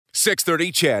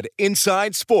630 CHED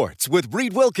Inside Sports with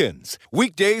Reed Wilkins.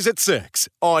 Weekdays at 6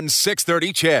 on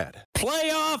 630 CHED.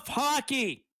 Playoff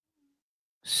hockey.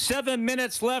 7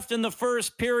 minutes left in the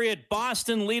first period.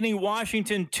 Boston leading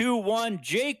Washington 2-1.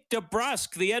 Jake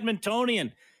DeBrusk, the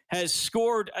Edmontonian, has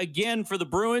scored again for the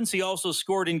Bruins. He also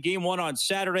scored in Game 1 on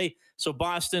Saturday. So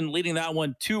Boston leading that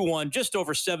one 2-1. Just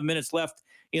over 7 minutes left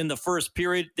in the first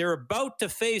period. They're about to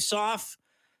face off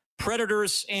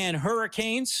Predators and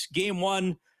Hurricanes. Game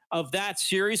 1 of that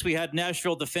series. We had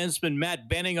Nashville defenseman Matt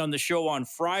Benning on the show on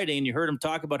Friday, and you heard him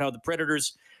talk about how the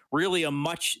Predators really a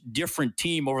much different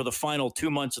team over the final 2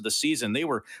 months of the season. They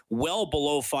were well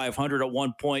below 500 at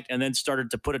one point and then started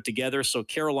to put it together. So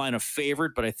Carolina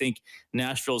favored, but I think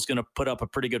Nashville is going to put up a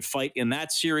pretty good fight in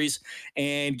that series.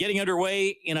 And getting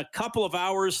underway in a couple of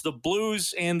hours, the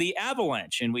Blues and the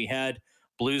Avalanche. And we had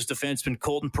Blues defenseman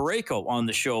Colton Parayko on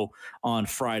the show on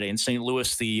Friday. And St.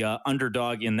 Louis, the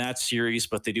underdog in that series,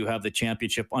 but they do have the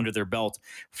championship under their belt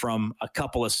from a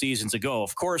couple of seasons ago.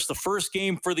 Of course, the first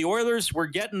game for the Oilers, we're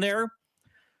getting there.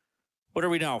 What are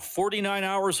we now? 49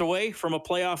 hours away from a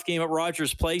playoff game at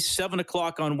Rogers Place, 7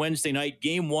 o'clock on Wednesday night.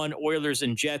 Game 1, Oilers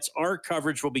and Jets. Our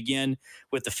coverage will begin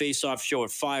with the face-off show at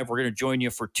 5. We're going to join you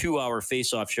for 2-hour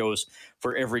face-off shows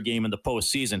for every game in the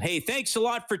postseason. Hey, thanks a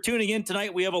lot for tuning in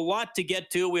tonight. We have a lot to get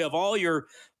to. We have all your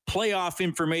playoff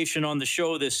information on the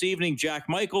show this evening. Jack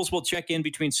Michaels will check in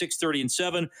between 6:30 and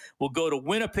 7. We'll go to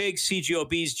Winnipeg.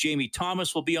 CGOB's Jamie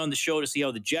Thomas will be on the show to see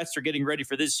how the Jets are getting ready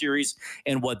for this series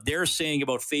and what they're saying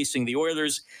about facing the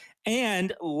Oilers.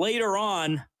 And later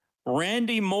on,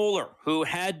 Randy Moeller, who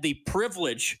had the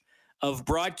privilege of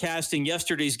broadcasting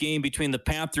yesterday's game between the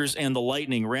Panthers and the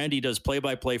Lightning. Randy does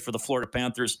play-by-play for the Florida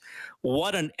Panthers.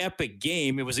 What an epic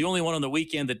game. It was the only one on the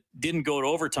weekend that didn't go to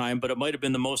overtime, but it might have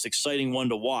been the most exciting one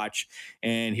to watch.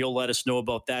 And he'll let us know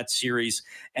about that series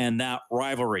and that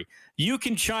rivalry. You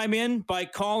can chime in by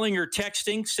calling or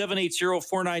texting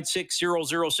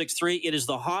 780-496-0063. It is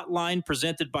the hotline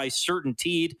presented by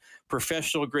CertainTeed,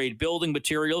 professional-grade building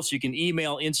materials. You can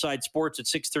email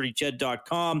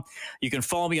insidesports@630ched.com. You can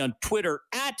follow me on Twitter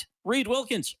at Reed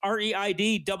Wilkins,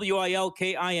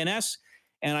 ReidWilkins.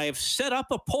 And I have set up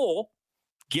a poll,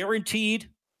 guaranteed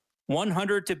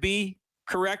 100 to be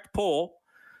correct poll.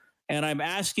 And I'm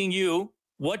asking you,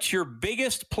 what's your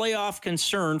biggest playoff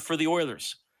concern for the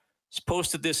Oilers? It's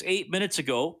posted this 8 minutes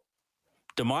ago.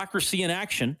 Democracy in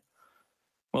action.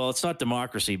 Well, it's not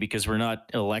democracy because we're not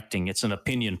electing. It's an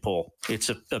opinion poll. It's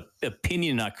a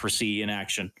opinionocracy in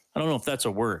action. I don't know if that's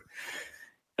a word.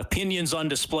 Opinions on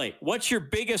display. What's your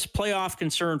biggest playoff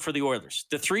concern for the Oilers?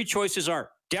 The three choices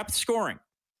are depth scoring,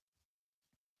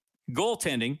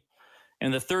 goaltending,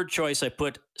 and the third choice I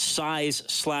put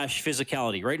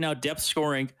size/physicality. Right now, depth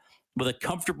scoring with a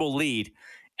comfortable lead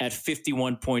at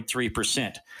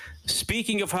 51.3%.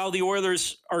 Speaking of how the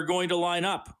Oilers are going to line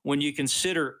up when you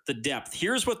consider the depth,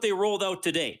 here's what they rolled out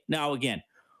today. Now, again,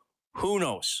 who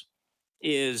knows?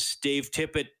 Is Dave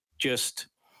Tippett just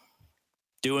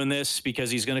doing this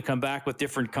because he's going to come back with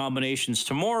different combinations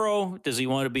tomorrow? Does he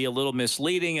want to be a little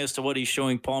misleading as to what he's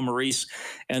showing Paul Maurice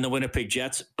and the Winnipeg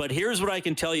Jets? But here's what I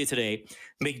can tell you today.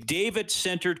 McDavid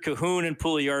centered Cahoon and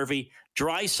Puljujarvi.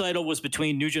 Draisaitl was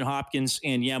between Nugent-Hopkins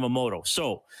and Yamamoto.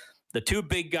 So the two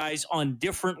big guys on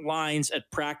different lines at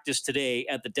practice today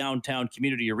at the downtown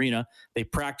community arena. They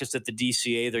practiced at the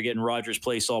DCA. They're getting Rogers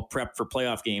Place all prepped for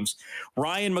playoff games.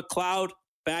 Ryan McLeod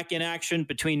back in action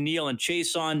between Neil and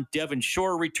Chason. Devin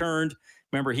Shore returned.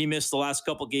 Remember, he missed the last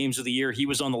couple games of the year. He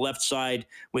was on the left side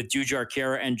with Jujhar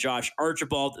Khaira and Josh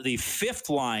Archibald. The fifth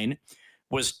line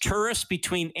was Turris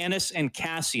between Ennis and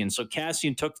Cassian. So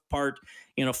Cassian took part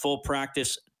in a full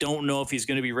practice. Don't know if he's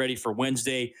going to be ready for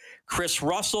Wednesday. Chris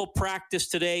Russell practiced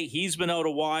today. He's been out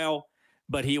a while,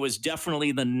 but he was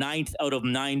definitely the 9th out of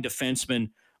 9 defensemen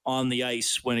on the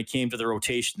ice when it came to the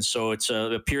rotation. So it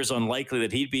appears unlikely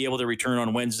that he'd be able to return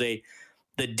on Wednesday.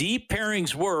 The deep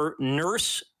pairings were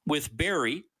Nurse with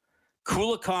Barry,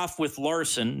 Kulikov with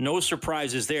Larson, no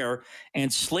surprises there,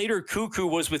 and Slater Cuckoo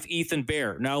was with Ethan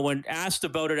Bear. Now, when asked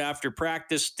about it after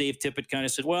practice, Dave Tippett kind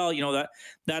of said, well,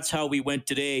 that's how we went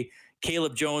today.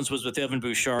 Caleb Jones was with Evan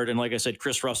Bouchard, and like I said,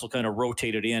 Chris Russell kind of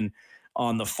rotated in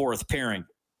on the fourth pairing.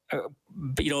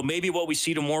 Maybe what we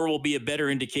see tomorrow will be a better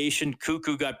indication.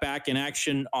 Cuckoo got back in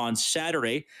action on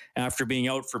Saturday after being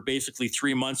out for basically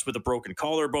 3 months with a broken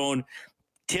collarbone.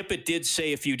 Tippett did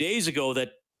say a few days ago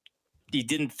that he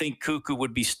didn't think Cuckoo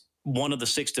would be one of the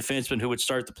 6 defensemen who would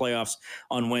start the playoffs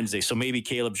on Wednesday. So maybe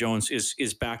Caleb Jones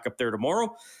is back up there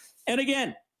tomorrow. And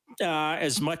again,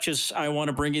 as much as I want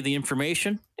to bring you the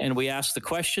information and we ask the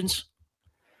questions,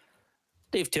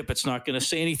 Dave Tippett's not going to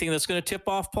say anything that's going to tip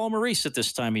off Paul Maurice at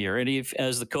this time of year. And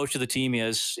as the coach of the team, he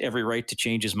has every right to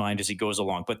change his mind as he goes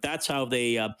along. But that's how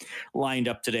they lined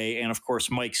up today. And, of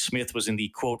course, Mike Smith was in the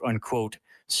quote-unquote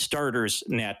starters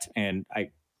net. And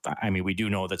I mean, we do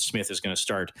know that Smith is going to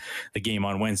start the game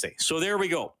on Wednesday. So there we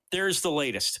go. There's the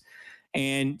latest.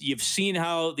 And you've seen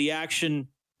how the action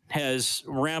has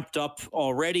ramped up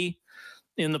already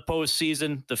in the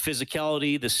postseason, the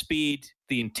physicality, the speed,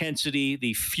 the intensity,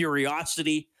 the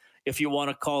furiosity, if you want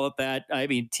to call it that. I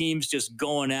mean, teams just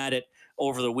going at it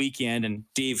over the weekend, and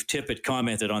Dave Tippett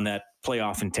commented on that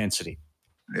playoff intensity.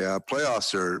 Yeah,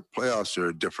 playoffs are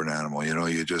a different animal. You know,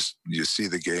 you see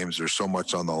the games. There's so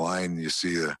much on the line. You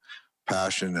see the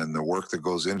passion and the work that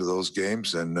goes into those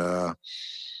games. And,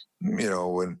 you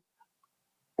know,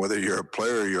 whether you're a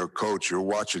player or you're a coach, you're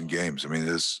watching games. I mean,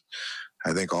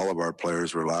 I think all of our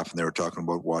players were laughing. They were talking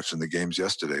about watching the games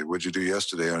yesterday. What'd you do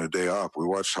yesterday on a day off? We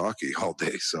watched hockey all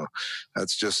day. So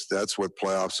that's what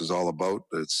playoffs is all about.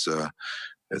 It's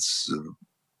you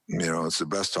know, it's the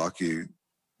best hockey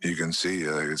you can see.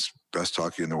 It's best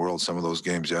hockey in the world. Some of those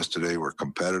games yesterday were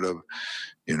competitive.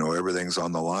 You know, everything's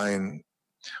on the line.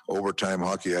 Overtime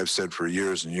hockey, I've said for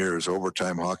years and years,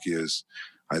 overtime hockey is,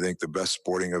 I think, the best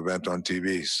sporting event on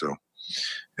TV. So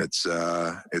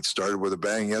it started with a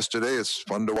bang yesterday. It's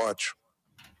fun to watch.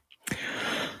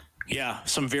 Yeah,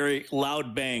 some very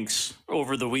loud bangs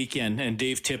over the weekend, and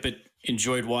Dave Tippett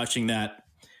enjoyed watching that.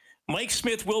 Mike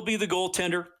Smith will be the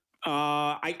goaltender.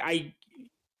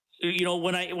 You know,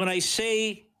 when I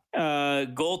say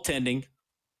goaltending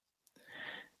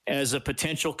as a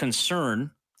potential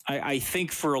concern, I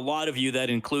think for a lot of you that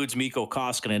includes Mikko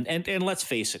Koskinen. And let's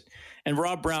face it, and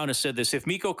Rob Brown has said this, if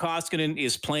Mikko Koskinen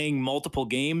is playing multiple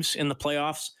games in the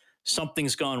playoffs,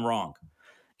 something's gone wrong.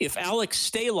 If Alex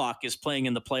Stalock is playing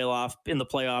in the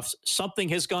playoffs, something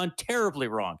has gone terribly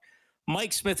wrong.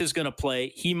 Mike Smith is going to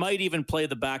play. He might even play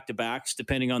the back-to-backs,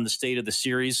 depending on the state of the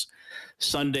series,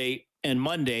 Sunday and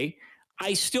Monday.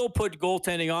 I still put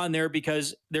goaltending on there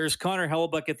because there's Connor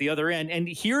Hellebuyck at the other end. And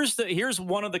here's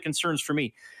one of the concerns for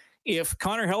me. If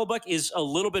Connor Hellebuyck is a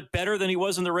little bit better than he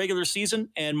was in the regular season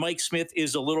and Mike Smith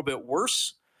is a little bit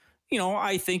worse, you know,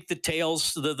 I think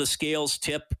the scales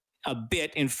tip a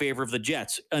bit in favor of the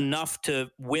Jets. Enough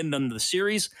to win them the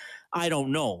series, I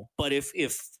don't know. But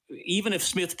even if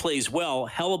Smith plays well,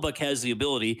 Hellebuyck has the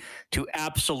ability to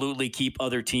absolutely keep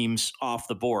other teams off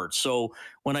the board. So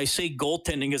when I say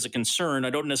goaltending is a concern,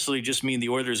 I don't necessarily just mean the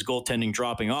Oilers' goaltending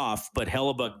dropping off, but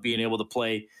Hellebuyck being able to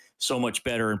play so much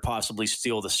better and possibly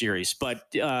steal the series. But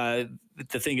the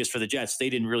thing is, for the Jets, they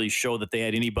didn't really show that they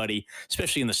had anybody,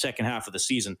 especially in the second half of the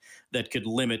season, that could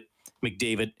limit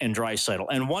McDavid and Draisaitl.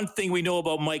 And one thing we know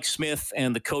about Mike Smith,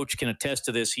 and the coach can attest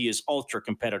to this, he is ultra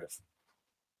competitive.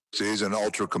 He's an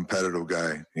ultra competitive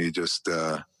guy. He just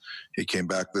he came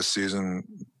back this season,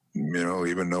 you know,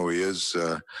 even though he was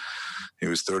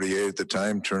 38 at the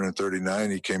time, turning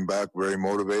 39. He came back very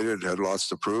motivated, had lots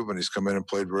to prove, and he's come in and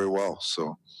played very well.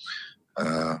 So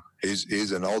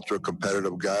he's an ultra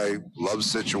competitive guy.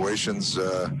 Loves situations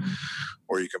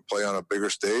where you can play on a bigger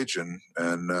stage, and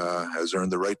has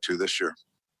earned the right to this year.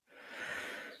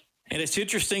 And it's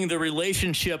interesting, the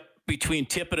relationship between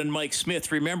Tippett and Mike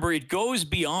Smith. Remember, it goes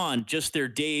beyond just their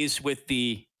days with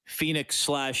the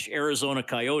Phoenix/Arizona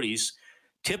Coyotes.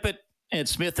 Tippett and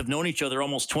Smith have known each other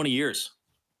almost 20 years.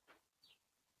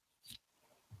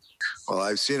 Well,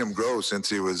 I've seen him grow since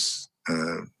he was,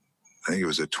 I think he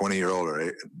was a 20-year-old or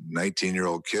a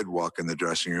 19-year-old kid walk in the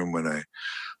dressing room when I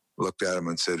looked at him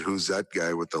and said, "Who's that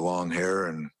guy with the long hair?"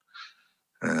 And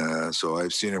so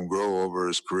I've seen him grow over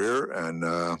his career, and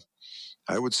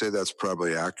I would say that's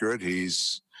probably accurate.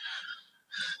 He's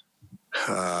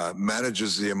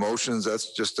manages the emotions.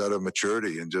 That's just out of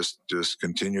maturity, and just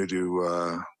continue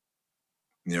to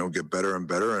get better and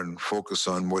better and focus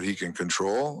on what he can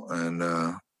control. And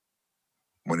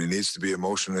when he needs to be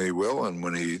emotional, he will. And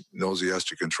when he knows he has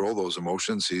to control those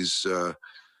emotions, he's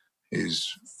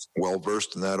well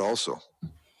versed in that also.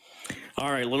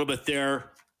 All right, a little bit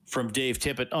there from Dave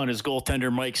Tippett on his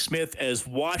goaltender Mike Smith, as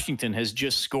Washington has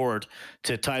just scored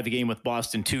to tie the game with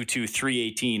Boston 2-2,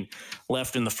 3:18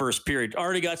 left in the first period.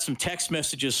 Already got some text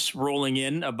messages rolling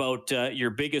in about your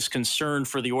biggest concern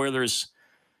for the Oilers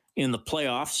in the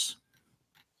playoffs.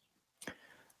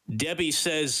 Debbie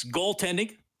says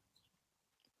goaltending.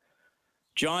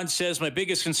 John says, my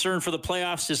biggest concern for the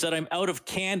playoffs is that I'm out of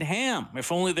canned ham.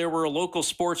 If only there were a local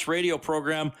sports radio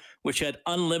program which had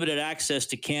unlimited access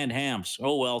to canned hams.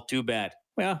 Oh, well, too bad.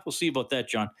 Well, we'll see about that,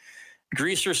 John.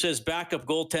 Greaser says backup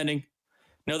goaltending.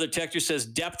 Another texter says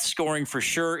depth scoring for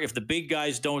sure. If the big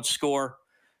guys don't score,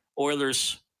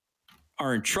 Oilers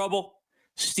are in trouble.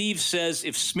 Steve says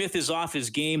if Smith is off his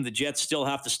game, the Jets still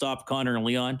have to stop Connor and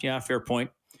Leon. Yeah, fair point.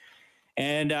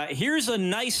 And here's a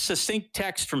nice, succinct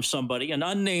text from somebody, an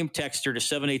unnamed texter to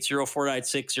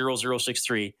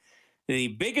 780-496-0063. The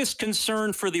biggest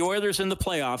concern for the Oilers in the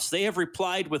playoffs, they have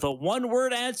replied with a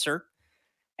one-word answer,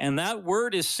 and that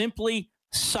word is simply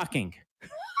sucking.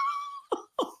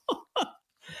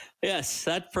 Yes,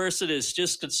 that person is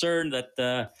just concerned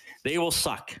that they will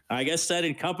suck. I guess that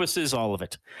encompasses all of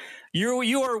it.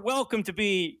 You are welcome to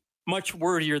be much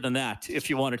wordier than that if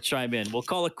you want to chime in. We'll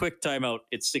call a quick timeout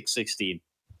at 6:16.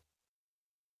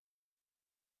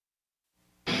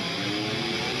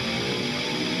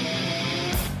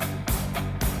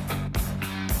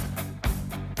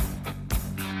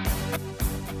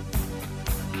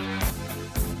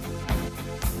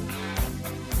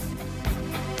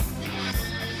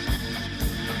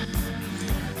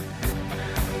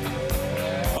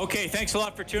 Okay, thanks a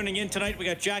lot for tuning in tonight. We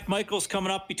got Jack Michaels coming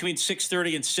up between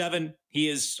 6:30 and 7. He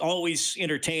is always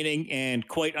entertaining and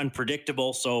quite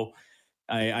unpredictable, so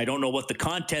I don't know what the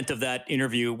content of that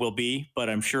interview will be, but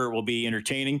I'm sure it will be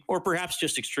entertaining or perhaps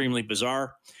just extremely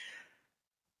bizarre.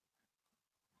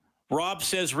 Rob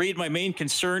says, Reed, my main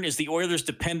concern is the Oilers'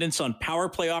 dependence on power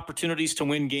play opportunities to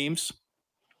win games.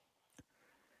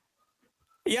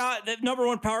 Yeah, the number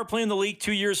one power play in the league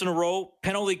 2 years in a row.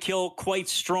 Penalty kill quite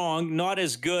strong. Not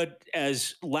as good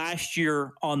as last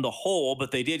year on the whole,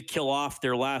 but they did kill off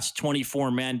their last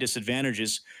 24-man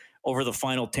disadvantages over the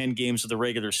final 10 games of the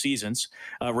regular season.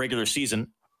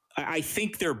 I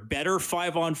think they're better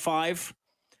 5-on-5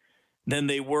 than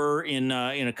they were in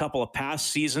a couple of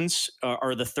past seasons.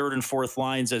 Are the third and fourth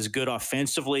lines as good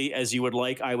offensively as you would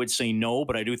like? I would say no,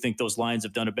 but I do think those lines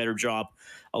have done a better job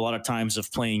a lot of times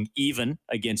of playing even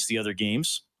against the other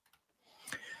games.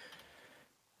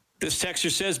 This texter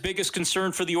says, biggest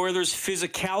concern for the Oilers,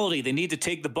 physicality. They need to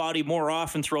take the body more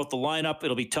often throughout the lineup.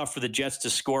 It'll be tough for the Jets to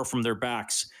score from their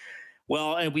backs.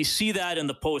 Well, and we see that in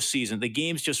the postseason. The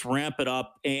games just ramp it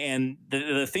up. And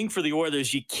the thing for the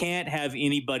Oilers, you can't have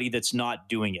anybody that's not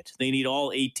doing it. They need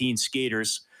all 18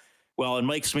 skaters. Well, and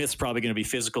Mike Smith's probably going to be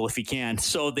physical if he can.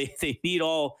 So they need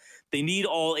all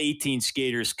 18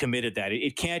 skaters committed that.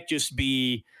 It can't just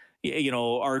be,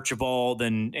 Archibald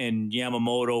and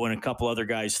Yamamoto and a couple other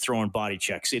guys throwing body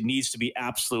checks. It needs to be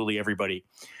absolutely everybody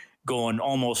going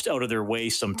almost out of their way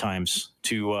sometimes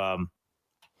to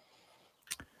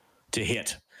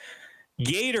hit.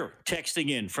 Gator texting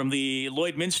in from the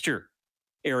Lloydminster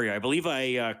area. I believe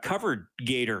I covered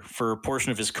Gator for a portion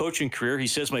of his coaching career. He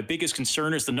says, my biggest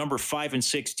concern is the number 5 and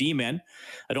 6 D-men.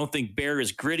 I don't think Bear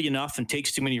is gritty enough and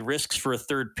takes too many risks for a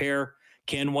third pair.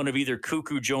 Can one of either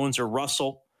Cuckoo, Jones, or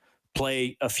Russell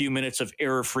play a few minutes of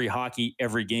error-free hockey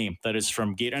every game? That is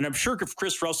from Gator. And I'm sure if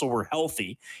Chris Russell were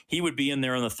healthy, he would be in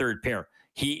there on the third pair.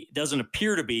 He doesn't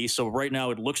appear to be, so right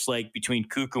now it looks like between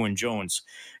Cuckoo and Jones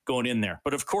going in there.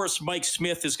 But, of course, Mike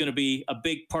Smith is going to be a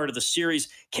big part of the series.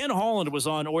 Ken Holland was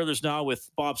on Oilers Now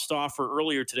with Bob Stauffer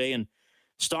earlier today, and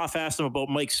Stauffer asked him about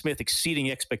Mike Smith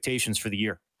exceeding expectations for the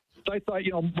year. I thought,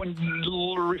 when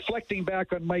reflecting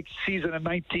back on Mike's season in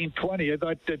 1920, I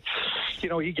thought that,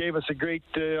 he gave us a great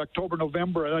October,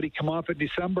 November. I thought he'd come off in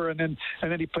December, and then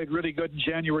he played really good in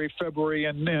January, February,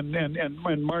 and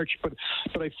March. But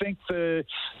I think the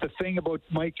thing about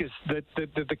Mike is that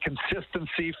the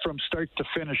consistency from start to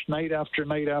finish, night after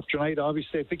night after night.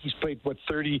 Obviously, I think he's played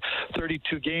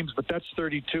 32 games, but that's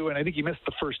 32, and I think he missed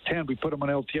the first 10. We put him on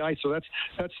LTI, so that's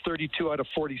 32 out of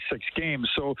 46 games.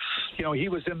 So, he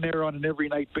was in there on an every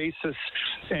night basis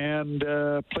and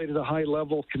played at a high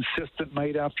level, consistent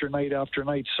night after night after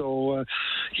night. So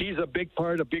he's a big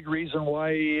part, a big reason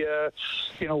why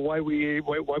we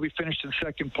finished in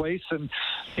second place, and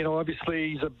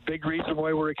obviously he's a big reason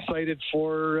why we're excited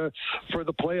for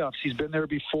the playoffs. He's been there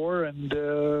before, and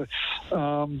I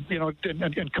don't want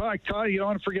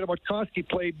to forget about Koski.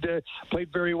 Played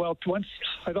very well. Once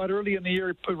I thought early in the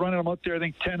year, running him out there, I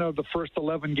think 10 of the first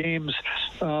 11 games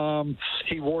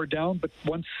he wore down, but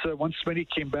once Smitty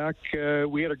came back,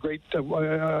 we had a great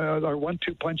our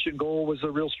 1-2 punch and goal was a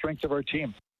real strength of our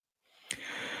team.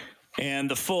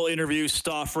 And the full interview,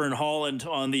 Stauffer and Holland,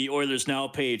 on the Oilers Now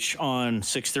page on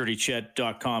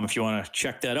 630ched.com if you want to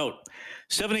check that out.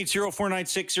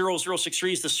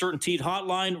 780-496-0063 is the Certainteed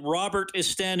hotline. Robert is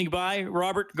standing by.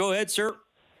 Robert, go ahead, sir.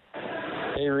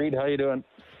 Hey, Reed, how you doing?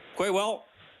 Quite well.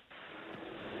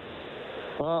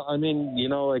 Well, I mean,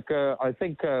 I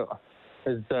think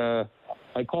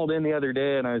I called in the other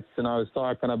day and I was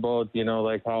talking about,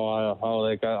 how I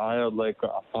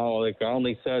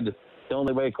only said the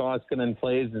only way Koskinen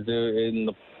plays is in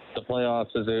the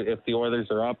playoffs is if the Oilers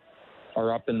are up.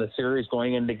 are up in the series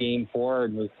going into Game 4,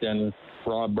 and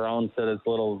Rob Brown said it's a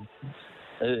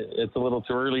little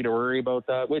too early to worry about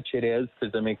that, which it is,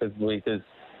 because the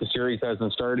series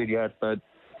hasn't started yet. But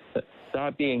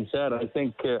that being said, I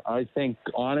think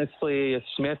honestly,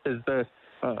 Smith is the.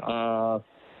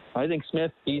 I think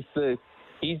Smith, he's the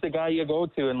guy you go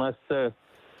to unless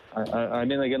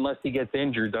unless he gets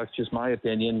injured. That's just my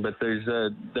opinion. But there's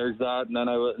that,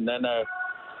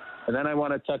 and then I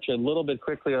want to touch a little bit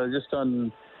quickly just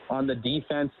on the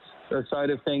defense side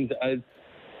of things. I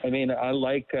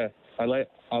like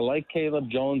Caleb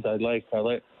Jones. I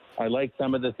like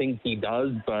some of the things he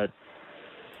does, but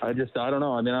I don't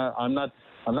know. I mean, I'm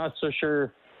not so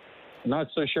sure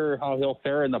how he'll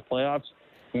fare in the playoffs.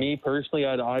 Me personally,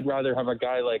 I'd rather have a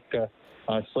guy like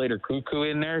Slater Cuckoo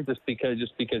in there just because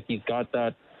he's got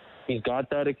that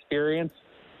experience.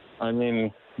 I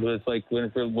mean, with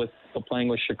playing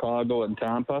with Chicago and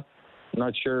Tampa, I'm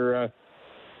not sure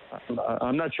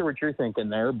what you're thinking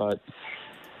there, but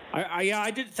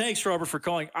I did. Thanks, Robert, for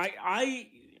calling. I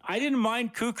didn't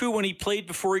mind Cuckoo when he played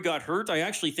before he got hurt. I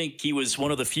actually think he was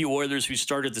one of the few Oilers who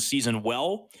started the season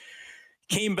well.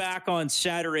 Came back on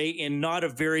Saturday in not a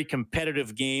very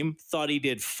competitive game. Thought he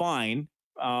did fine.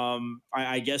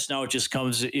 I guess now it just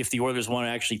comes if the Oilers want to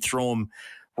actually throw him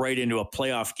right into a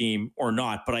playoff game or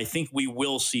not. But I think we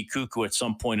will see Cuckoo at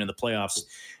some point in the playoffs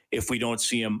if we don't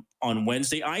see him on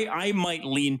Wednesday. I might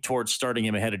lean towards starting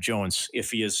him ahead of Jones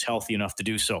if he is healthy enough to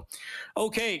do so.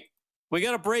 Okay, we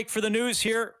got a break for the news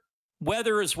here.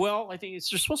 Weather as well. I think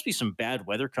there's supposed to be some bad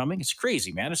weather coming. It's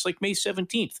crazy, man. It's like May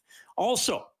 17th.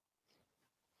 Also,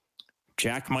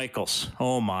 Jack Michaels.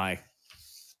 Oh, my.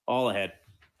 All ahead.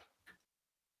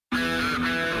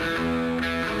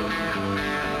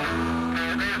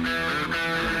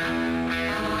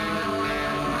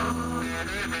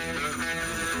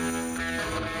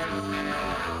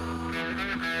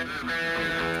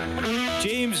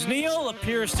 James Neal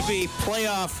appears to be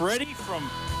playoff ready from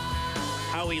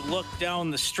how he looked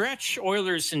down the stretch.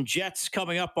 Oilers and Jets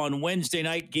coming up on Wednesday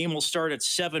night. Game will start at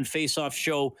 7. Face-off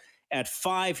show at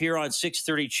 5 here on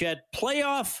 630 CHED.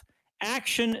 Playoff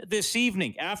action this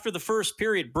evening. After the first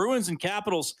period, Bruins and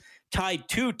Capitals tied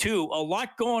 2-2. A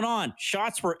lot going on.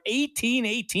 Shots were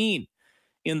 18-18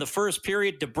 in the first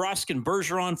period. DeBrusk and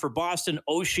Bergeron for Boston.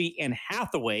 Oshie and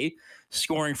Hathaway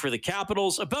scoring for the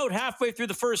Capitals. About halfway through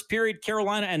the first period,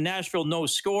 Carolina and Nashville no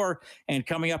score. And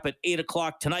coming up at 8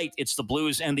 o'clock tonight, it's the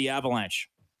Blues and the Avalanche.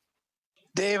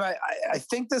 Dave, I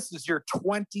think this is your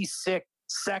 26th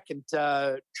second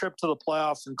trip to the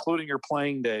playoffs, including your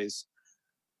playing days.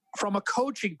 From a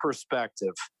coaching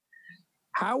perspective,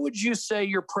 how would you say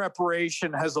your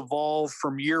preparation has evolved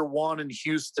from year one in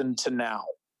Houston to now?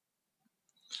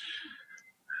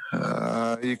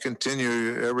 You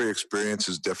continue. Every experience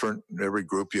is different. Every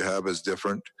group you have is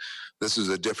different. This is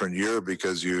a different year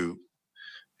because you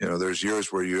know, there's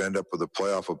years where you end up with a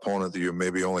playoff opponent that you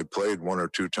maybe only played 1 or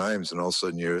 2 times, and all of a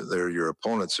sudden they're your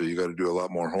opponent, so you got to do a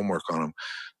lot more homework on them.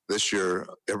 This year,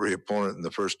 every opponent in the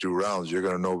first 2 rounds, you're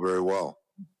going to know very well.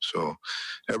 So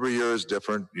every year is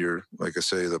different. Like I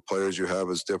say, the players you have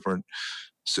is different.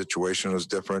 Situation is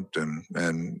different,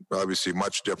 and obviously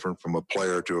much different from a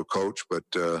player to a coach. But,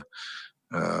 you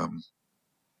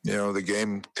know, the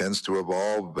game tends to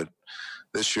evolve, but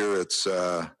this year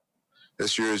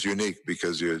this year is unique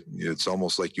because it's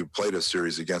almost like you played a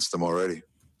series against them already.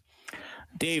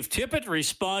 Dave Tippett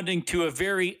responding to a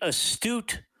very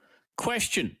astute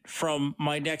question from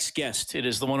my next guest. It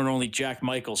is the one and only Jack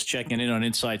Michaels checking in on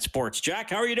Inside Sports. Jack,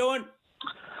 how are you doing?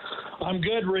 I'm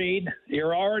good, Reed.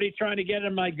 You're already trying to get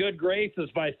in my good graces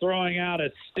by throwing out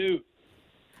astute.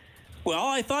 Well,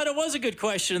 I thought it was a good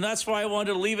question, and that's why I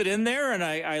wanted to leave it in there. And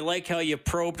I like how you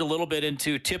probed a little bit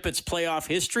into Tippett's playoff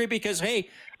history because, hey,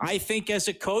 I think as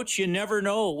a coach, you never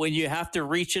know when you have to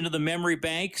reach into the memory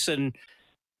banks and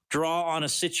draw on a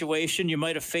situation you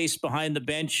might have faced behind the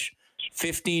bench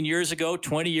 15 years ago,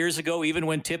 20 years ago, even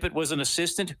when Tippett was an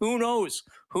assistant. Who knows?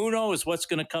 Who knows what's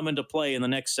going to come into play in the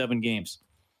next 7 games?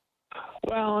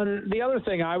 Well, and the other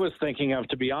thing I was thinking of,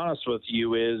 to be honest with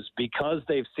you, is because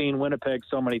they've seen Winnipeg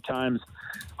so many times,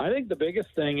 I think the biggest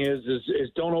thing is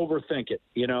don't overthink it.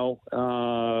 You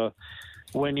know,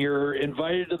 when you're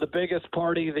invited to the biggest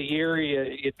party of the year,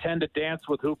 you tend to dance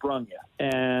with who brung you.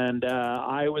 And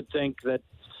I would think that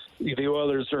the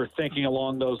Oilers are thinking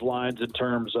along those lines in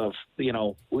terms of, you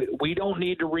know, we don't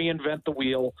need to reinvent the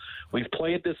wheel. We've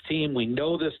played this team. We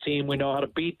know this team. We know how to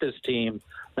beat this team.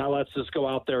 Now let's just go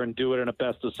out there and do it in a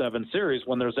best-of-7 series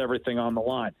when there's everything on the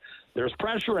line. There's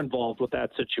pressure involved with that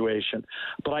situation.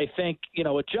 But I think, you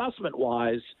know,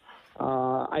 adjustment-wise,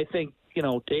 I think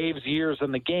Dave's years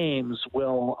in the games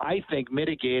will, I think,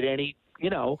 mitigate any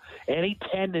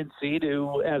tendency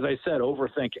to, as I said,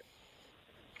 overthink it.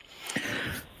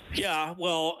 Yeah,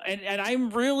 well, and I'm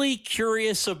really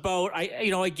curious about,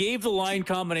 I gave the line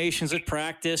combinations at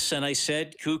practice, and I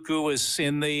said Cuckoo was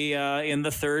in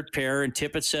the third pair, and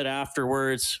Tippett said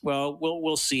afterwards, well,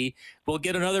 we'll see. We'll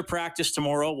get another practice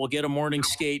tomorrow. We'll get a morning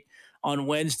skate on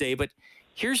Wednesday. But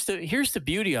here's the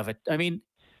beauty of it. I mean,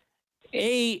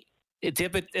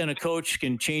 Tippett and a coach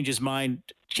can change his mind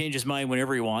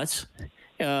whenever he wants.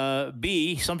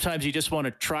 B, sometimes you just want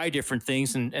to try different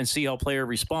things and see how players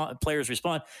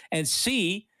respond. And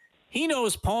C, he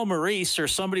knows Paul Maurice or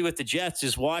somebody with the Jets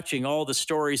is watching all the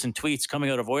stories and tweets coming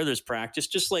out of Oilers practice,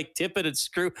 just like Tippett and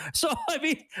Screw. So, I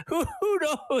mean, who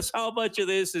knows how much of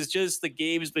this is just the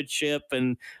gamesmanship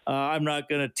and I'm not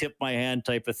going to tip my hand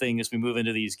type of thing as we move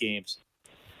into these games.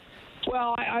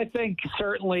 Well, I think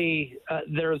certainly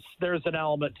there's an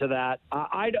element to that.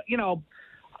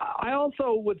 I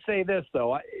also would say this,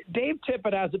 though. Dave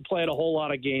Tippett hasn't played a whole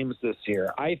lot of games this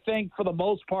year. I think for the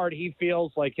most part, he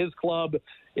feels like his club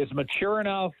is mature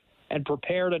enough and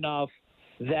prepared enough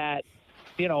that,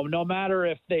 no matter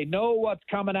if they know what's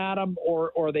coming at them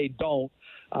or they don't,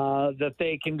 that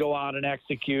they can go out and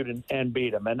execute and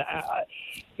beat them. And,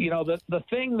 the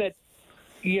thing that,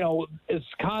 is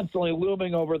constantly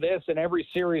looming over this and every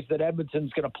series that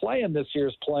Edmonton's going to play in this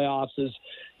year's playoffs is,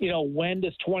 when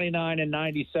does 29 and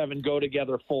 97 go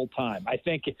together full time? I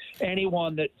think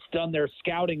anyone that's done their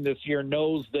scouting this year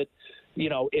knows that,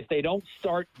 if they don't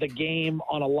start the game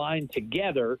on a line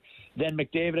together, then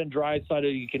McDavid and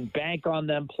Draisaitl, you can bank on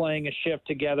them playing a shift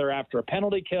together after a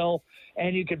penalty kill,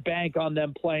 and you can bank on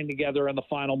them playing together in the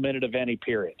final minute of any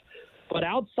period. But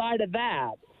outside of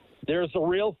that, there's a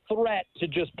real threat to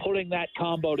just putting that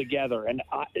combo together. And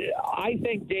I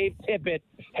think Dave Tippett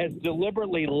has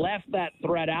deliberately left that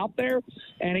threat out there,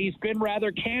 and he's been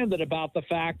rather candid about the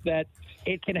fact that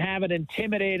it can have an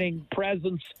intimidating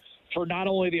presence for not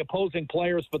only the opposing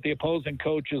players, but the opposing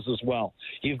coaches as well.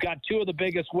 You've got two of the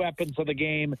biggest weapons of the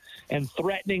game, and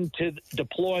threatening to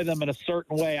deploy them in a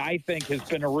certain way, I think, has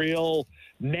been a real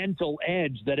mental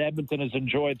edge that Edmonton has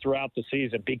enjoyed throughout the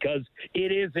season because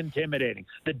it is intimidating.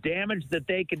 The damage that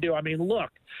they can do. I mean,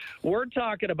 look, we're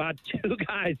talking about two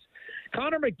guys.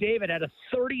 Connor McDavid had a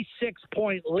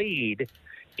 36-point lead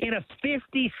in a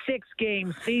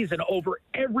 56-game season over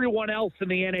everyone else in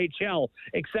the NHL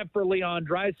except for Leon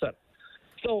Draisaitl.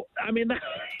 So, I mean,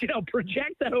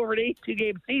 project that over an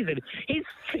 82-game season. He's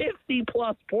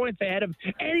 50-plus points ahead of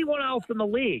anyone else in the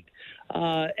league.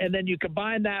 And then you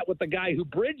combine that with the guy who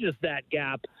bridges that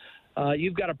gap,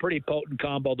 you've got a pretty potent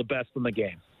combo, the best in the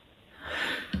game.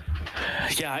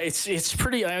 Yeah, it's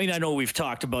pretty. I mean, I know we've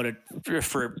talked about it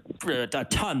for a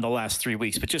ton the last 3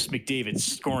 weeks, but just McDavid's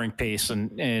scoring pace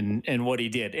and what he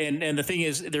did. And the thing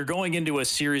is, they're going into a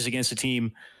series against a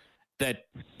team that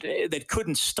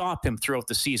couldn't stop him throughout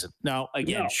the season. Now,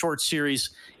 again, short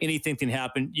series, anything can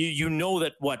happen. You know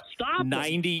that stop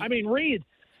 90. Him. I mean, Reed,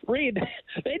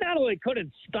 they not only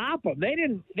couldn't stop him, they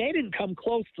didn't come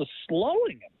close to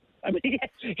slowing him. I mean,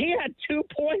 he had 2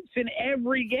 points in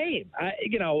every game.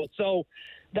 So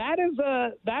that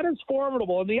is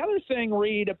formidable. And the other thing,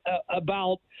 Reed,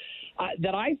 about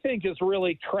that I think has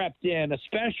really crept in,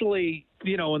 especially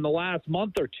in the last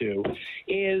month or two,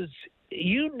 is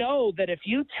that if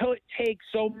you take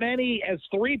so many as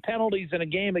 3 penalties in a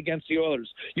game against the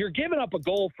Oilers, you're giving up a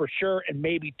goal for sure and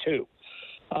maybe 2.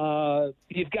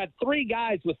 You've got 3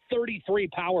 guys with 33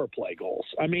 power play goals.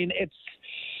 I mean, it's.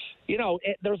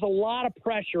 There's a lot of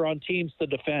pressure on teams to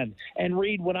defend. And,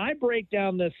 Reed, when I break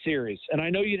down this series, and I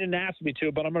know you didn't ask me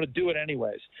to, but I'm going to do it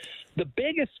anyways, the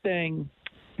biggest thing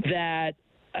that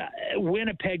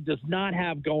Winnipeg does not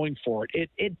have going for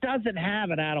it doesn't have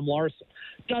an Adam Larson,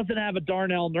 doesn't have a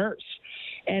Darnell Nurse.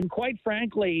 And quite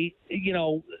frankly,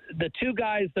 the 2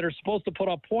 guys that are supposed to put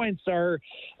up points are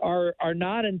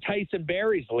not in Tyson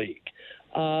Barrie's league.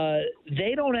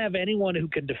 They don't have anyone who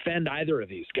can defend either of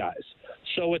these guys.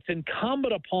 So it's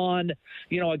incumbent upon,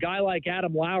 a guy like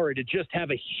Adam Lowry to just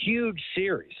have a huge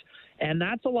series. And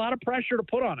that's a lot of pressure to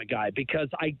put on a guy because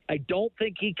I don't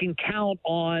think he can count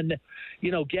on,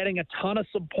 getting a ton of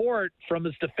support from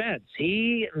his defense.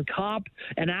 He and Kopp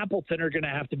and Appleton are going to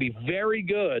have to be very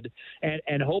good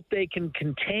and hope they can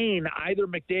contain either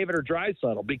McDavid or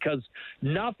Draisaitl because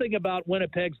nothing about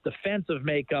Winnipeg's defensive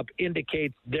makeup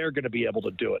indicates they're going to be able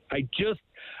to do it.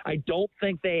 I don't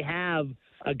think they have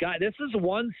a guy. This is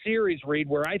one series, Reed,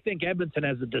 where I think Edmonton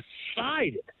has a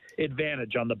decided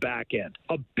advantage on the back end,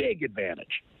 a big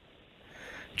advantage.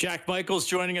 Jack Michaels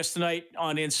joining us tonight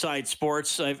on Inside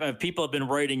Sports. People have been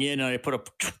writing in, and I put a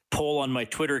poll on my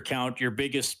Twitter account, your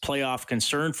biggest playoff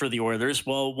concern for the Oilers.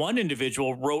 Well, one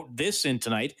individual wrote this in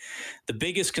tonight. The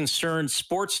biggest concern,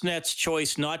 Sportsnet's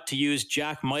choice not to use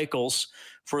Jack Michaels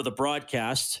for the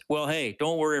broadcast. Well, hey,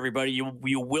 don't worry, everybody.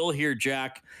 You will hear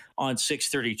Jack on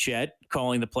 6:30 Ched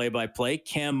calling the play-by-play.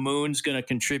 Cam Moon's going to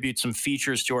contribute some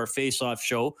features to our face-off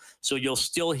show, so you'll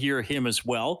still hear him as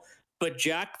well. But,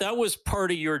 Jack, that was part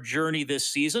of your journey this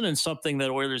season, and something that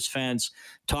Oilers fans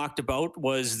talked about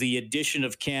was the addition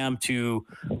of Cam to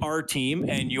our team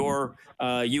and you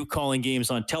calling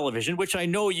games on television, which I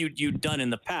know you'd done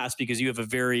in the past because you have a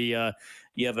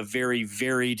very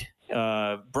varied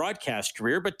broadcast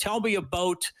career. But tell me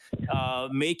about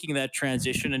making that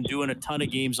transition and doing a ton of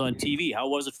games on TV. How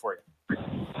was it for you?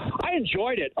 I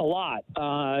enjoyed it a lot.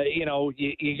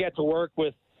 You get to work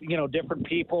with different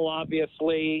people,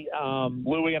 obviously.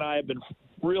 Louis and I have been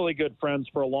really good friends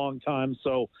for a long time.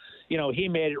 So, he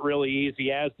made it really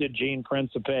easy, as did Gene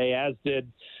Principe, as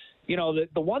did, the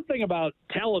one thing about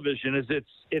television is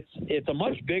it's a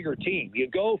much bigger team. You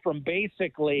go from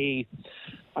basically,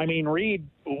 Reed,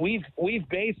 we've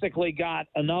basically got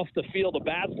enough to field a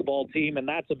basketball team, and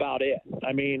that's about it.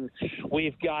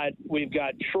 We've got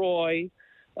Troy,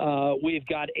 we've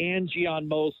got Angie on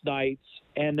most nights,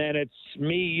 and then it's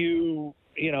me, you,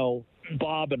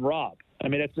 Bob and Rob.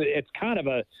 It's kind of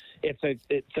a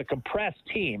compressed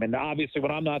team, and obviously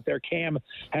when I'm not there, Cam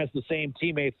has the same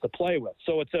teammates to play with.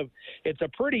 So it's a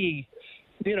pretty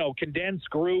condensed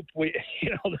group.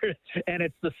 And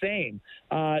it's the same.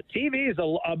 TV is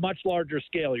a much larger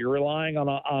scale. You're relying on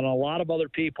a lot of other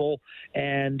people,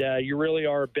 and you really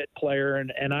are a bit player.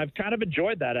 And I've kind of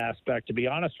enjoyed that aspect, to be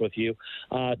honest with you,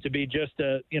 to be just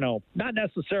not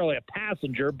necessarily a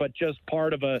passenger, but just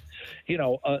part of a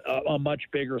much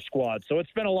bigger squad. So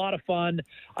it's been a lot of fun.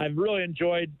 I've really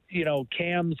enjoyed,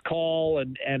 Cam's call,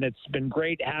 and it's been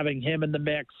great having him in the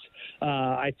mix.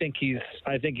 I think he's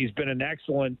been an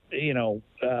excellent,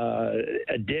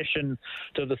 addition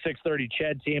to the 6:30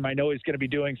 Ched team. I know he's going to be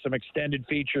doing some extended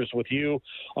features with you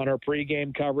on our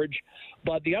pregame coverage.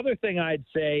 But the other thing I'd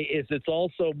say is it's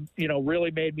also,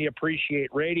 really made me appreciate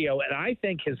radio, and I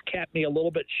think has kept me a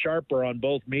little bit sharper on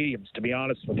both mediums, to be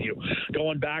honest with you.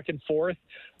 Going back and forth,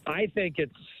 I think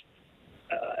it's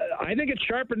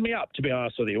sharpened me up, to be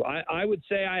honest with you. I would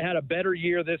say I had a better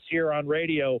year this year on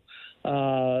radio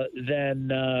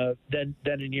than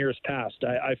in years past.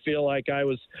 I feel like I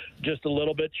was just a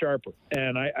little bit sharper,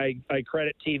 and I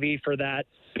credit TV for that,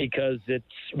 because it's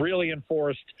really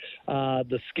enforced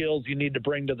the skills you need to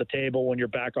bring to the table when you're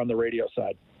back on the radio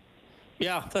side.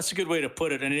 Yeah, that's a good way to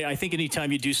put it. And I think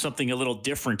anytime you do something a little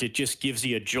different, it just gives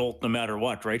you a jolt no matter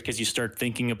what, right? Because you start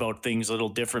thinking about things a little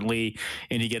differently,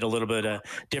 and you get a little bit of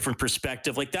different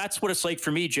perspective. Like, that's what it's like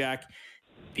for me, Jack.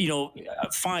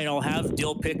 Fine, I'll have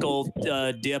dill pickle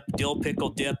dip,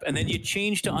 and then you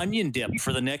change to onion dip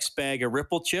for the next bag of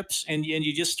Ripple chips, and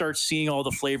you just start seeing all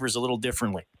the flavors a little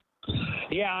differently.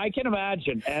 Yeah, I can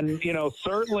imagine. And,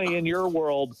 certainly in your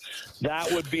world,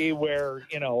 that would be where,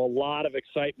 a lot of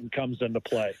excitement comes into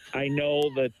play. I know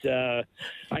that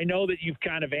you've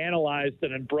kind of analyzed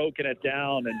it and broken it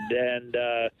down. And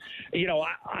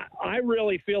I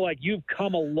really feel like you've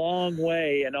come a long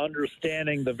way in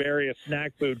understanding the various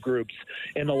snack food groups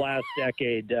in the last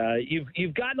decade.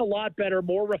 You've gotten a lot better,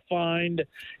 more refined,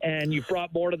 and you've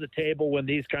brought more to the table when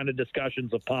these kind of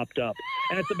discussions have popped up.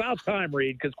 And it's about time,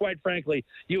 Reed, because quite frankly,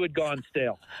 you had gone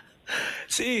stale.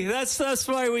 See, that's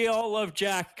why we all love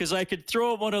Jack, because I could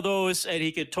throw him one of those and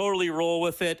he could totally roll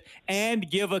with it and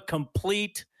give a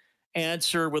complete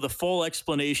answer with a full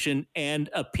explanation and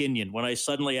opinion when I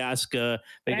suddenly make a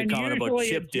comment about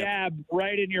chip dip. Jab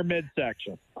right in your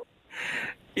midsection.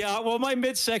 Yeah, well, my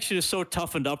midsection is so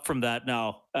toughened up from that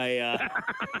now.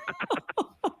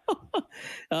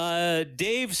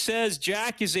 Dave says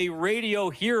Jack is a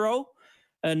radio hero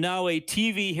and now a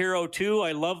TV hero too.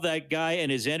 I love that guy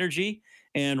and his energy.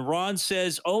 And Ron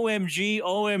says, OMG,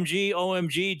 OMG,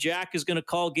 OMG. Jack is going to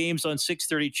call games on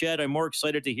 6:30 Ched. I'm more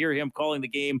excited to hear him calling the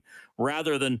game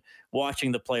rather than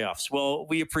watching the playoffs. Well,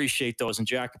 we appreciate those, and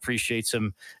Jack appreciates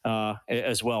him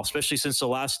as well, especially since the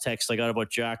last text I got about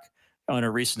Jack on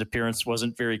a recent appearance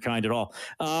wasn't very kind at all.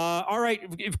 All right,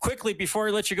 quickly, before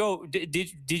I let you go,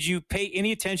 did you pay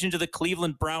any attention to the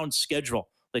Cleveland Browns schedule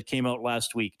that came out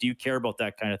last week? Do you care about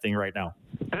that kind of thing right now?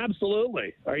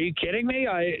 Absolutely. Are you kidding me?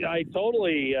 I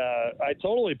totally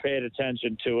paid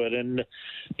attention to it, and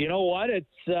you know what? It's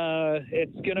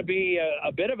going to be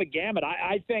a bit of a gamut.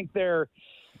 I think they're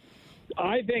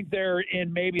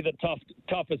in maybe the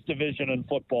toughest division in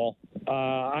football.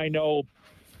 I know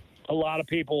a lot of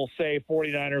people say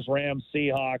 49ers, Rams,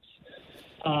 Seahawks.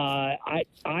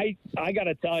 I got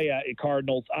to tell you,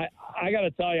 Cardinals, I got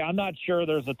to tell you, I'm not sure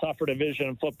there's a tougher division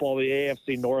in football, the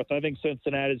AFC North. I think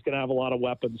Cincinnati's going to have a lot of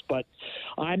weapons, but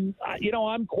I'm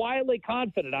quietly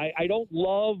confident. I don't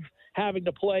love having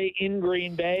to play in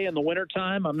Green Bay in the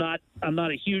wintertime. I'm not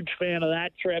a huge fan of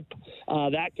that trip.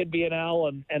 That could be an L,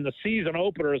 and the season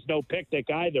opener is no picnic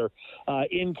either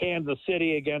in Kansas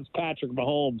City against Patrick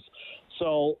Mahomes.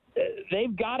 So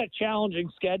they've got a challenging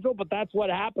schedule, but that's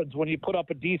what happens when you put up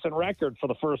a decent record for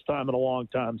the first time in a long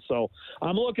time. So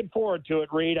I'm looking forward to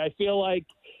it, Reed. I feel like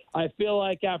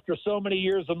after so many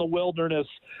years in the wilderness,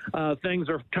 things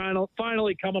are kind of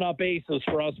finally coming up aces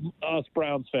for us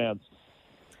Browns fans.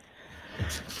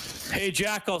 Hey,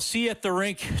 Jack, I'll see you at the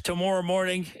rink tomorrow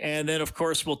morning, and then, of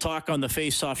course, we'll talk on the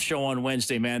Face-Off show on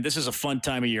Wednesday, man. This is a fun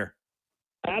time of year.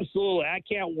 Absolutely. I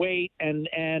can't wait. And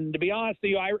to be honest with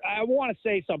you, I want to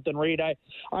say something, Reed. I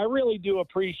really do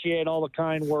appreciate all the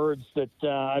kind words that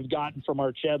I've gotten from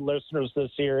our Ched listeners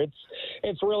this year.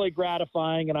 It's really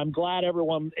gratifying, and I'm glad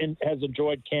everyone has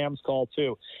enjoyed Cam's call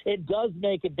too. It does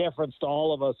make a difference to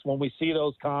all of us when we see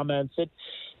those comments.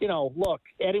 Look,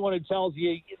 anyone who tells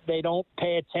you they don't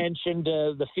pay attention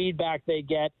to the feedback they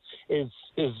get is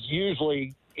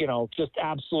usually just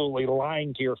absolutely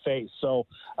lying to your face. So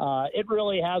it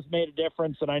really has made a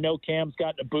difference, and I know Cam's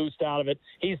gotten a boost out of it.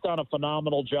 He's done a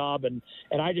phenomenal job, and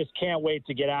I just can't wait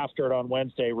to get after it on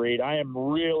Wednesday, Reed. I am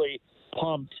really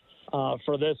pumped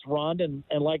for this run, and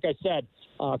like I said,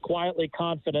 quietly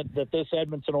confident that this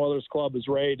Edmonton Oilers club is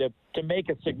ready to make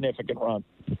a significant run.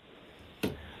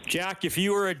 Jack, if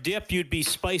you were a dip, you'd be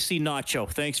spicy nacho.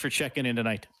 Thanks for checking in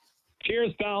tonight.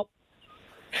 Cheers, pal.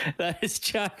 That is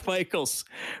Jack Michaels,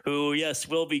 who, yes,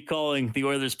 will be calling the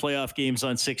Oilers playoff games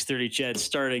on 6:30 Ched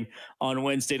starting on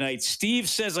Wednesday night. Steve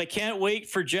says, I can't wait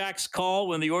for Jack's call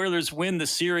when the Oilers win the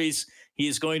series. He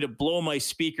is going to blow my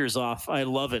speakers off. I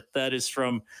love it. That is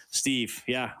from Steve.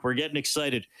 Yeah, we're getting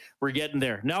excited. We're getting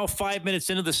there. Now 5 minutes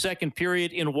into the second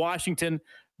period in Washington,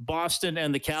 Boston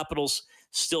and the Capitals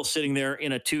still sitting there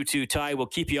in a 2-2 tie. We'll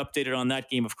keep you updated on that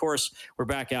game. Of course, we're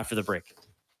back after the break.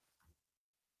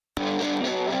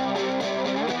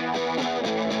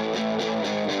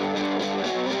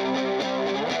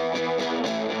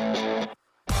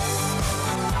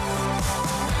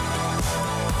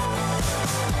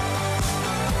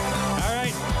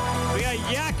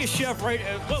 Yakashev, right?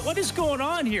 What is going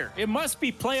on here? It must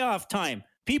be playoff time.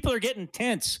 People are getting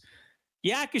tense.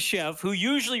 Yakashev, who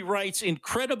usually writes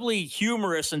incredibly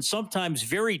humorous and sometimes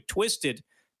very twisted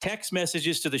text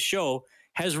messages to the show,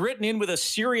 has written in with a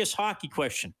serious hockey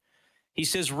question. He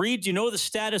says, Reed, do you know the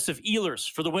status of Ehlers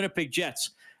for the Winnipeg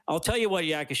Jets? I'll tell you what,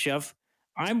 Yakashev,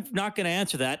 I'm not going to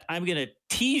answer that. I'm going to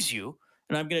tease you,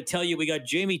 and I'm going to tell you we got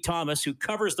Jamie Thomas, who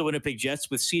covers the Winnipeg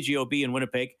Jets with CJOB in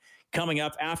Winnipeg, coming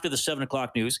up after the 7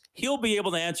 o'clock news. He'll be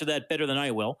able to answer that better than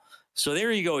I will. So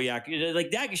there you go, Yak.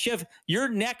 Like Yakashev, your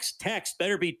next text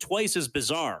better be twice as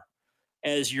bizarre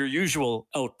as your usual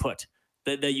output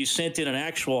that you sent in an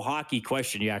actual hockey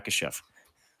question, Yakashev.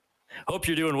 Hope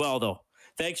you're doing well, though.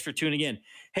 Thanks for tuning in.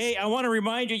 Hey, I want to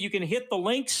remind you can hit the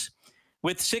links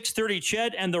with 630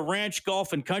 Ched and the Ranch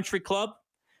Golf and Country Club.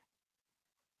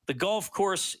 The golf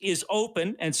course is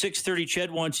open, and 630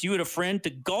 Ched wants you and a friend to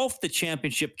golf the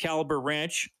championship caliber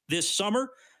ranch this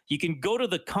summer. You can go to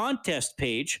the contest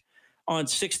page on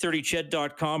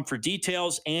 630ched.com for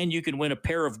details, and you can win a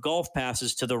pair of golf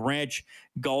passes to the Ranch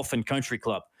Golf and Country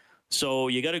Club. So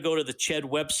you got to go to the Ched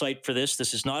website for this.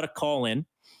 This is not a call-in,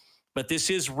 but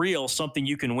this is real, something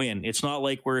you can win. It's not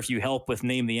like where if you help with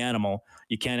Name the Animal,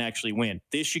 you can't actually win.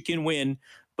 This you can win,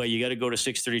 but you got to go to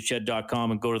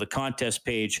 630ched.com and go to the contest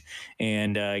page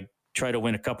and try to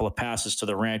win a couple of passes to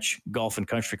the Ranch Golf and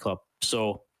Country Club.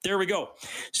 So there we go.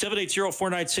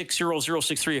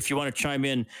 780-496-0063 if you want to chime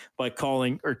in by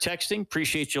calling or texting.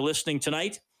 Appreciate you listening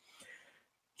tonight.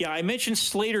 Yeah, I mentioned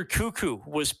Slater Cuckoo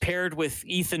was paired with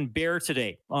Ethan Bear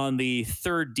today on the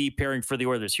third D pairing for the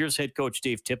Oilers. Here's head coach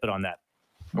Dave Tippett on that.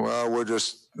 Well, we're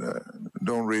just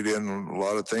don't read in a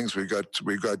lot of things. We got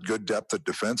good depth at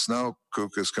defense now.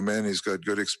 Cook has come in. He's got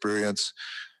good experience.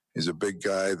 He's a big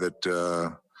guy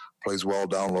that plays well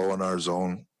down low in our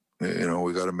zone. You know,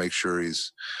 we got to make sure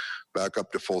he's back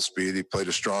up to full speed. He played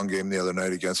a strong game the other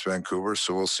night against Vancouver,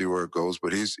 so we'll see where it goes.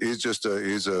 But he's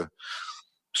a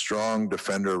strong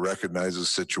defender, recognizes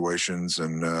situations,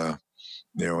 and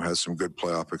has some good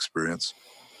playoff experience.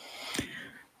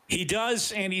 He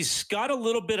does, and he's got a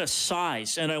little bit of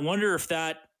size, and I wonder if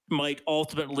that might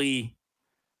ultimately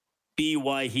be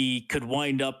why he could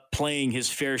wind up playing his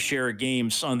fair share of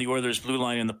games on the Oilers' blue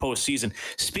line in the postseason.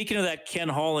 Speaking of that Ken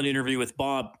Holland interview with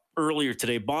Bob earlier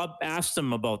today. Bob asked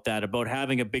him about that, about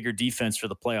having a bigger defense for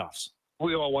the playoffs.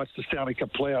 We all watch the Stanley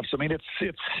Cup playoffs. I mean, it's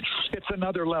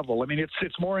another level. I mean,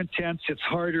 it's more intense, it's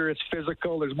harder, it's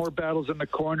physical. There's more battles in the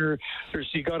corner.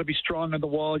 You got to be strong on the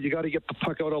wall. You got to get the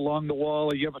puck out along the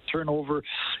wall. You have a turnover.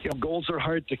 Goals are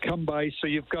hard to come by. So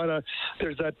you've got to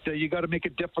you got to make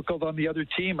it difficult on the other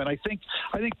team. And I think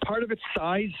part of it's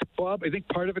size, Bob. I think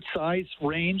part of it's size,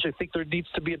 range. I think there needs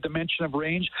to be a dimension of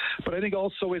range. But I think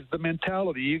also is the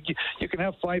mentality. You can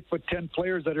have 5'10"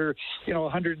 players that are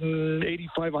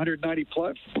 185, 190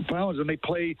 pounds, and they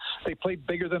play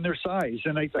bigger than their size,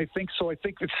 and I think so. I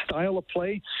think it's style of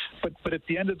play, but at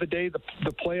the end of the day,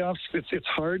 the playoffs, it's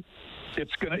hard.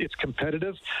 It's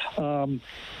competitive.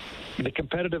 The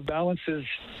competitive balance is,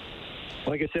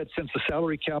 like I said, since the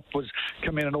salary cap was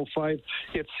come in 2005,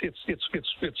 it's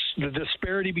the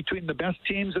disparity between the best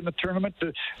teams in the tournament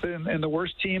and the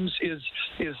worst teams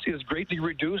is greatly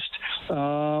reduced.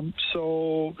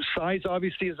 So size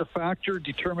obviously is a factor.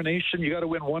 Determination. You got to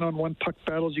win one-on-one puck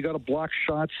battles. You got to block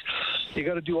shots. You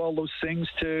got to do all those things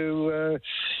to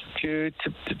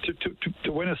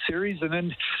win a series. And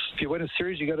then if you win a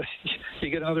series, you get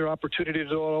another opportunity to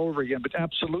do it all over again. But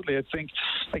absolutely, I think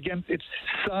again it's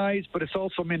size, but it's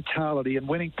also mentality and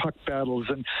winning puck battles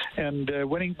and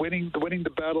winning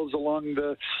the battles along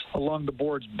the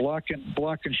boards,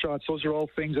 blocking shots. Those are all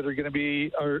things that are going to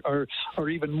be are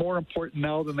even more important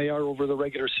now than they are over the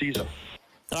regular season.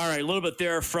 All right, a little bit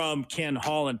there from Ken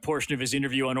Holland, portion of his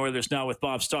interview on Oilers Now with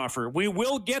Bob Stauffer. We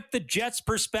will get the Jets'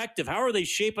 perspective. How are they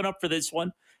shaping up for this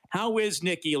one? How is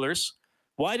Nick Ehlers?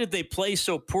 Why did they play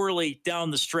so poorly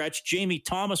down the stretch? Jamie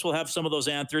Thomas will have some of those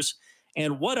answers.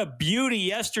 And what a beauty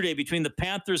yesterday between the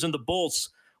Panthers and the Bolts.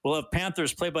 We'll have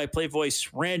Panthers play-by-play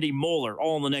voice Randy Moeller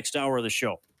all in the next hour of the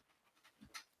show.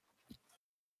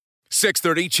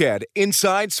 630 CHED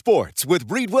Inside Sports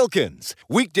with Reed Wilkins.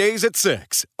 Weekdays at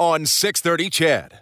 6 on 630 CHED.